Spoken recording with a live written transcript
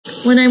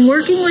when I'm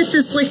working with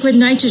this liquid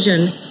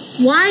nitrogen,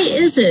 why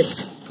is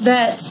it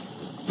that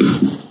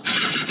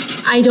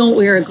I don't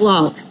wear a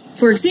glove?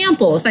 For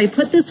example, if I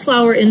put this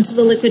flour into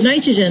the liquid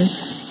nitrogen,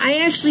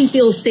 I actually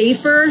feel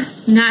safer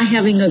not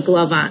having a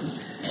glove on.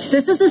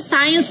 This is a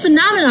science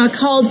phenomenon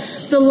called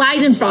the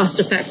Leidenfrost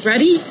effect.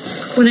 Ready?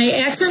 When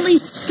I accidentally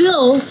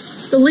spill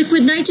the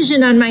liquid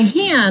nitrogen on my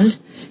hand,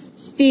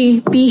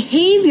 the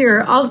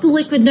behavior of the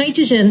liquid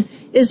nitrogen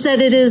is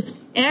that it is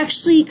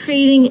actually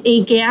creating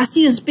a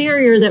gaseous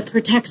barrier that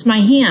protects my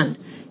hand.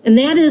 And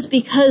that is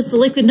because the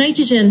liquid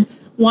nitrogen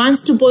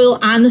wants to boil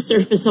on the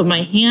surface of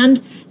my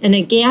hand, and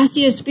a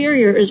gaseous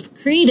barrier is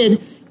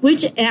created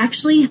which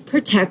actually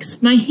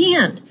protects my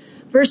hand,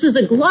 versus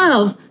a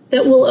glove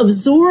that will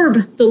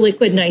absorb the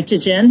liquid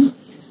nitrogen,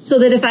 so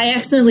that if I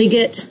accidentally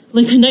get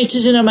liquid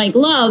nitrogen on my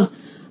glove,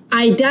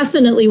 I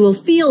definitely will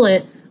feel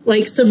it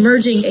like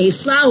submerging a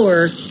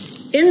flour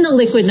in the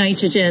liquid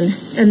nitrogen,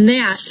 and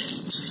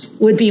that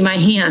would be my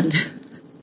hand.